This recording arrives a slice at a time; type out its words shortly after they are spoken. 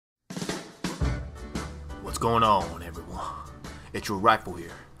going on, everyone? It's your rifle here.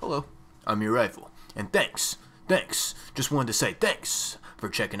 Hello, I'm your rifle. And thanks, just wanted to say thanks for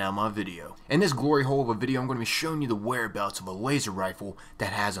checking out my video. In this glory hole of a video, I'm going to be showing you the whereabouts of a laser rifle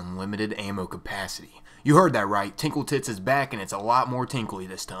that has unlimited ammo capacity. You heard that right, Tinkle Tits is back and it's a lot more tinkly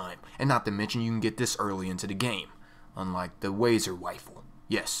this time. And not to mention you can get this early into the game, unlike the laser rifle.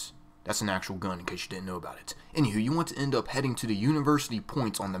 Yes, that's an actual gun in case you didn't know about it. Anywho, you want to end up heading to the university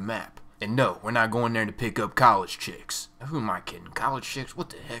points on the map. And no, we're not going there to pick up college chicks. Who am I kidding? College chicks? What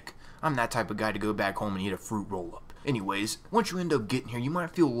the heck? I'm that type of guy to go back home and eat a fruit roll-up. Anyways, once you end up getting here, you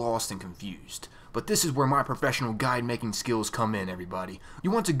might feel lost and confused. But this is where my professional guide making skills come in, everybody. You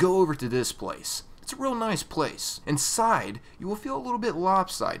want to go over to this place. It's a real nice place. Inside, you will feel a little bit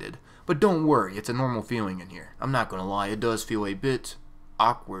lopsided. But don't worry, it's a normal feeling in here. I'm not gonna lie, it does feel a bit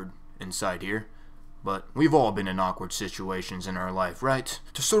awkward inside here. But we've all been in awkward situations in our life, right?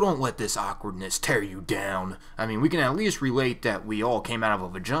 So don't let this awkwardness tear you down. I mean, we can at least relate that we all came out of a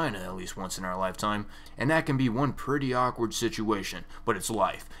vagina at least once in our lifetime, and that can be one pretty awkward situation, but it's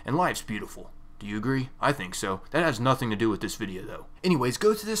life, and life's beautiful. Do you agree? I think so. That has nothing to do with this video though. Anyways,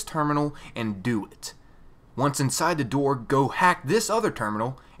 go to this terminal and do it. Once inside the door, go hack this other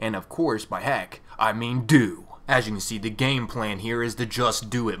terminal, and of course, by hack, I mean do. As you can see, the game plan here is the Just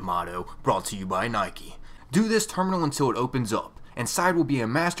Do It motto, brought to you by Nike. Do this terminal until it opens up. Inside will be a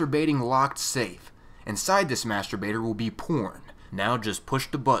masturbating locked safe. Inside this masturbator will be porn. Now just push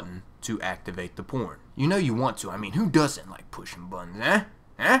the button to activate the porn. You know you want to. I mean, who doesn't like pushing buttons,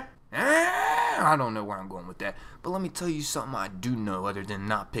 I don't know where I'm going with that, but let me tell you something I do know other than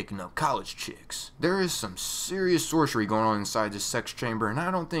not picking up college chicks. There is some serious sorcery going on inside this sex chamber, and I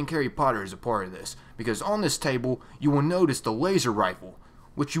don't think Harry Potter is a part of this, because on this table, you will notice the laser rifle,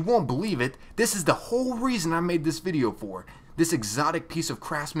 which you won't believe it, this is the whole reason I made this video for. This exotic piece of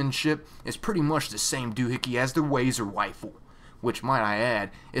craftsmanship is pretty much the same doohickey as the laser rifle, which might I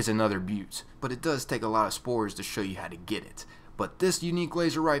add is another beaut, but it does take a lot of spores to show you how to get it. But this unique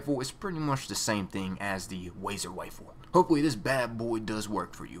laser rifle is pretty much the same thing as the laser rifle. Hopefully this bad boy does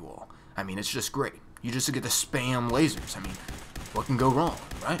work for you all. I mean, it's just great. You just get to spam lasers. I mean, what can go wrong,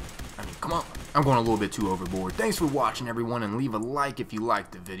 right? I mean, come on. I'm going a little bit too overboard. Thanks for watching, everyone, and leave a like if you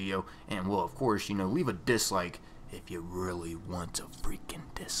liked the video. And, well, of course, you know, leave a dislike if you really want to freaking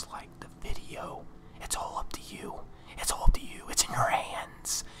dislike the video. It's all up to you. It's all up to you. It's in your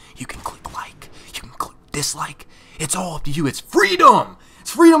hands. You can click like. You can click dislike. It's all up to you. It's freedom.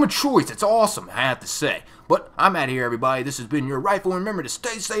 It's freedom of choice. It's awesome, I have to say. But I'm out of here, everybody. This has been your rifle. Remember to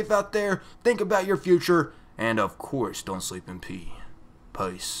stay safe out there. Think about your future. And, of course, don't sleep in pee.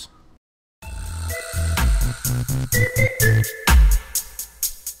 Peace.